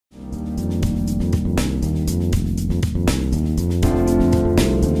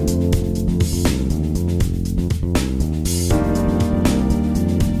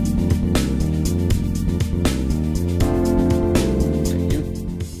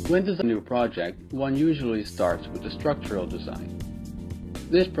When designing a new project, one usually starts with the structural design.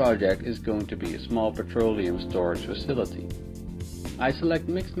 This project is going to be a small petroleum storage facility. I select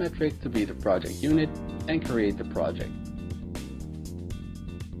Mixed Metric to be the project unit and create the project.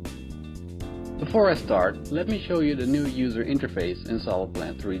 Before I start, let me show you the new user interface in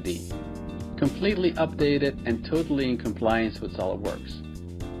SolidPlant 3D. Completely updated and totally in compliance with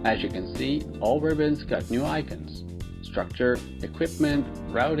SolidWorks. As you can see, all ribbons got new icons. Structure, equipment,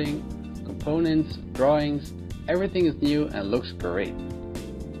 routing, components, drawings, everything is new and looks great.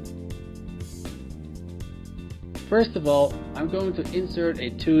 First of all, I'm going to insert a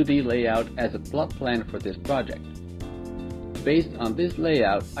 2D layout as a plot plan for this project. Based on this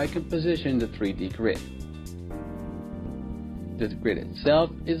layout, I can position the 3D grid. The grid itself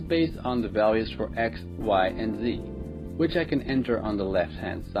is based on the values for X, Y, and Z, which I can enter on the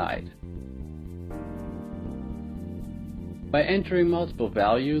left-hand side. By entering multiple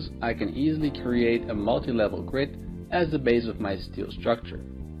values, I can easily create a multi-level grid as the base of my steel structure.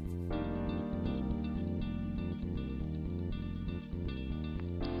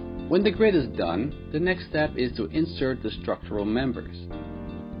 When the grid is done, the next step is to insert the structural members.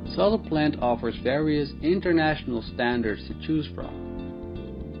 SolidPlant offers various international standards to choose from.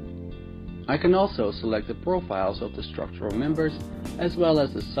 I can also select the profiles of the structural members as well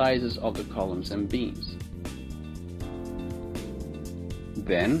as the sizes of the columns and beams.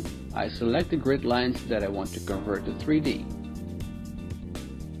 Then, I select the grid lines that I want to convert to 3D.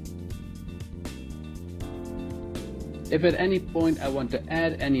 If at any point I want to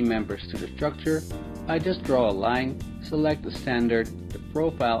add any members to the structure, I just draw a line, select the standard, the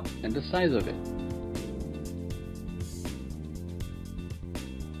profile, and the size of it.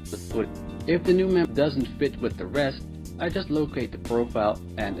 If the new member doesn't fit with the rest, I just locate the profile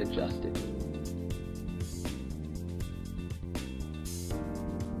and adjust it.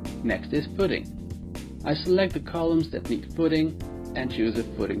 Next is footing. I select the columns that need footing and choose a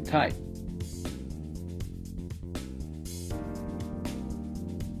footing type.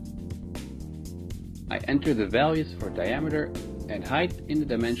 I enter the values for diameter and height in the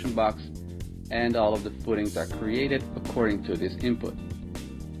dimension box, and all of the footings are created according to this input.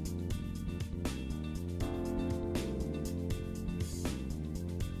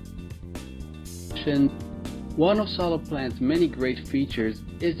 One of SolidPlant's many great features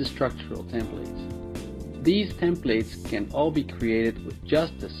is the structural templates. These templates can all be created with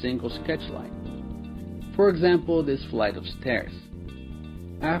just a single sketch line. For example, this flight of stairs.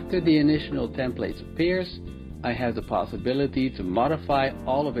 After the initial template appears, I have the possibility to modify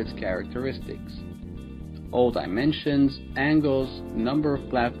all of its characteristics. All dimensions, angles, number of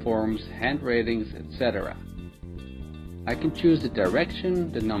platforms, hand ratings, etc. I can choose the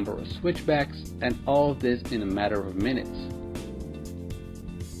direction, the number of switchbacks, and all of this in a matter of minutes.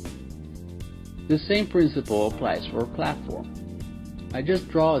 The same principle applies for a platform. I just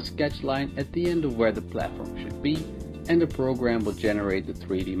draw a sketch line at the end of where the platform should be, and the program will generate the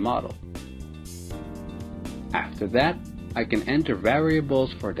 3D model. After that, I can enter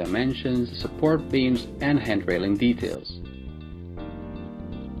variables for dimensions, support beams, and handrailing details.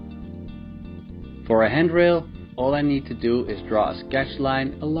 For a handrail, all I need to do is draw a sketch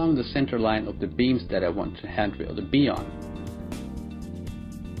line along the center line of the beams that I want the handrail to be on.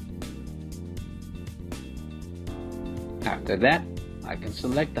 After that, I can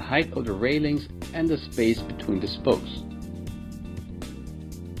select the height of the railings and the space between the spokes.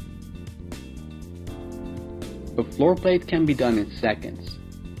 A floor plate can be done in seconds.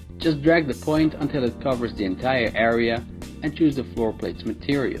 Just drag the point until it covers the entire area and choose the floor plate's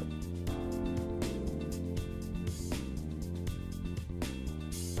material.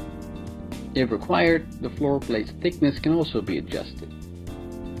 If required, the floor plate's thickness can also be adjusted.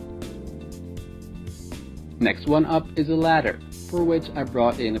 Next one up is a ladder, for which I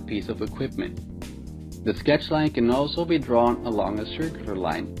brought in a piece of equipment. The sketch line can also be drawn along a circular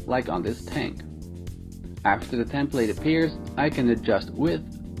line, like on this tank. After the template appears, I can adjust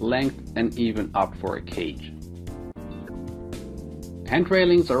width, length, and even opt for a cage. Hand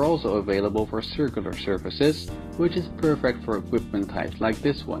railings are also available for circular surfaces, which is perfect for equipment types like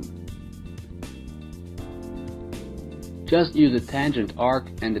this one. Just use a tangent arc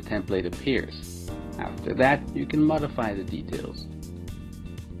and the template appears. After that, you can modify the details.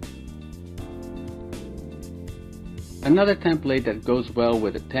 Another template that goes well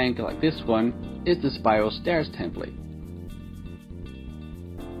with a tank like this one is the spiral stairs template.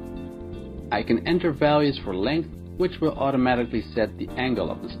 I can enter values for length, which will automatically set the angle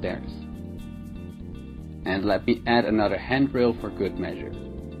of the stairs. And let me add another handrail for good measure.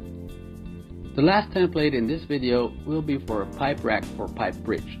 The last template in this video will be for a pipe rack or pipe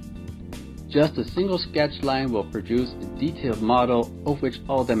bridge. Just a single sketch line will produce a detailed model of which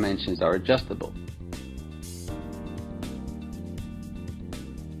all dimensions are adjustable.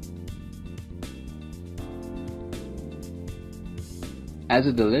 As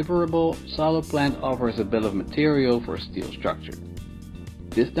a deliverable, SolidPlant offers a bill of material for a steel structure.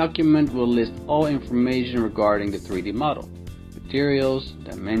 This document will list all information regarding the 3D model, materials,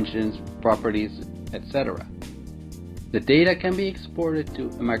 dimensions, properties, etc. The data can be exported to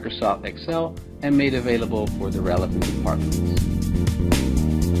Microsoft Excel and made available for the relevant departments.